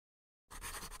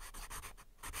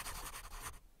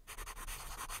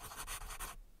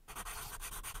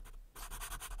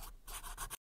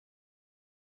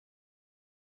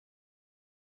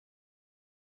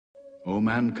O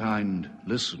mankind,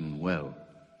 listen well.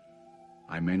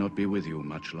 I may not be with you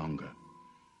much longer.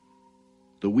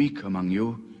 The weak among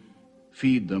you,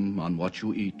 feed them on what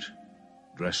you eat,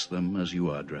 dress them as you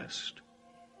are dressed.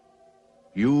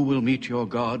 You will meet your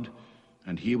God,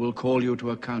 and he will call you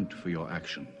to account for your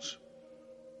actions.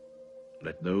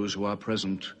 Let those who are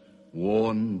present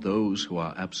warn those who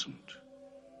are absent.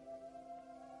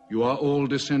 You are all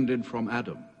descended from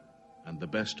Adam, and the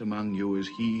best among you is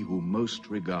he who most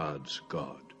regards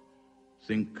God.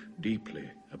 Think deeply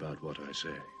about what I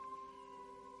say.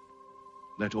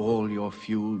 Let all your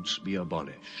feuds be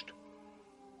abolished.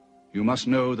 You must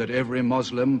know that every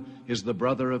Muslim is the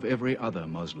brother of every other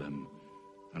Muslim,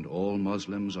 and all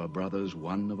Muslims are brothers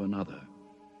one of another.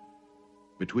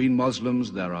 Between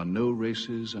Muslims there are no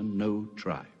races and no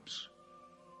tribes.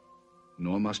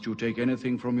 Nor must you take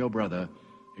anything from your brother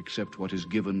except what is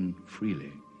given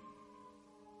freely.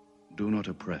 Do not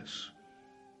oppress,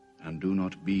 and do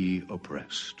not be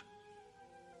oppressed.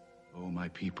 O my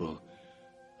people,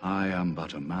 I am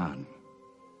but a man.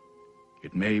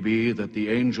 It may be that the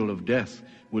angel of death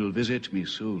will visit me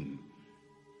soon,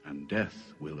 and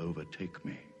death will overtake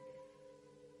me.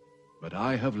 But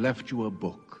I have left you a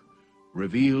book,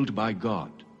 revealed by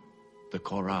God, the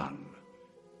Quran,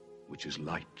 which is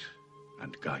light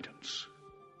and guidance.